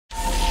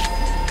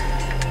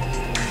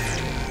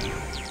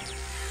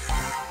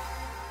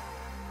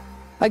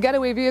A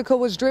getaway vehicle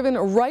was driven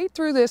right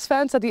through this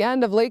fence at the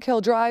end of Lake Hill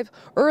Drive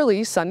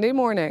early Sunday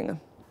morning.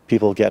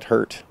 People get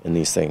hurt in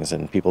these things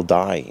and people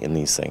die in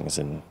these things,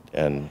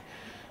 and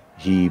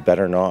he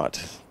better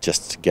not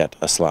just get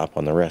a slap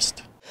on the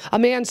wrist. A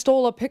man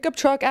stole a pickup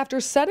truck after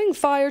setting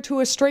fire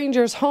to a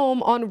stranger's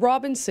home on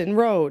Robinson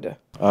Road.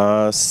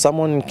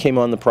 Someone came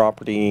on the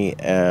property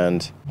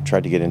and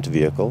tried to get into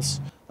vehicles.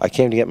 I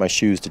came to get my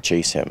shoes to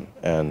chase him,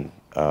 and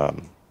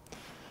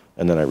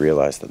then I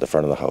realized that the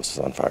front of the house is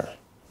on fire.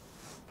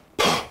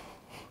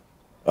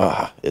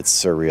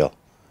 It's surreal.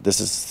 This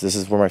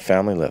is where my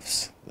family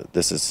lives.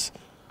 This is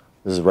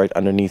right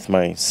underneath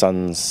my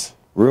son's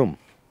room.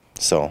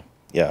 So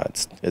yeah,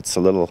 it's a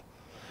little,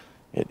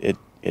 it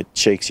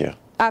shakes you.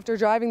 After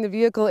driving the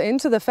vehicle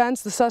into the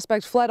fence, the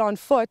suspect fled on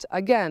foot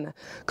again.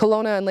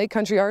 Kelowna and Lake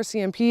Country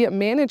RCMP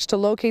managed to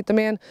locate the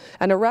man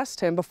and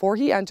arrest him before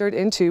he entered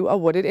into a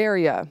wooded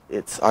area.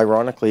 It's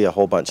ironically a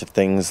whole bunch of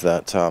things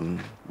that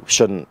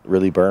shouldn't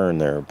really burn.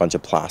 They're a bunch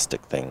of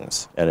plastic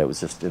things, and it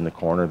was just in the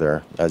corner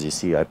there. As you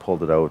see, I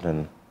pulled it out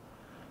and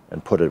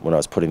put it when I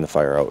was putting the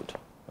fire out.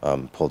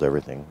 Pulled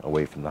everything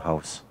away from the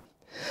house.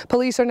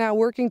 Police are now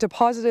working to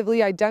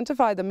positively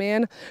identify the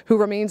man, who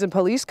remains in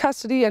police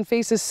custody and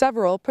faces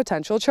several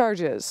potential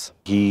charges.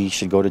 He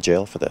should go to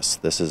jail for this.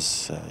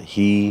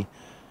 He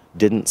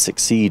didn't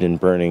succeed in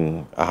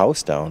burning a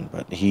house down,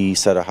 but he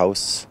set a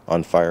house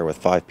on fire with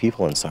 5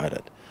 people inside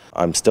it.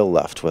 I'm still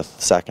left with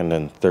 2nd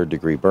and 3rd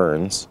degree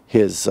burns.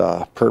 His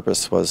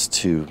purpose was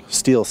to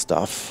steal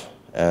stuff,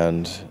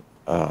 and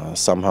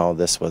somehow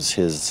this was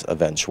his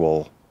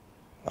eventual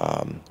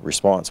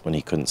response when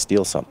he couldn't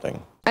steal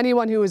something.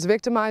 Anyone who is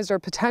victimized or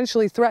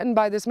potentially threatened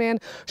by this man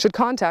should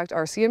contact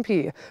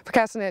RCMP. For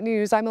Castanet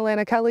News, I'm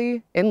Alana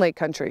Kelly in Lake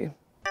Country.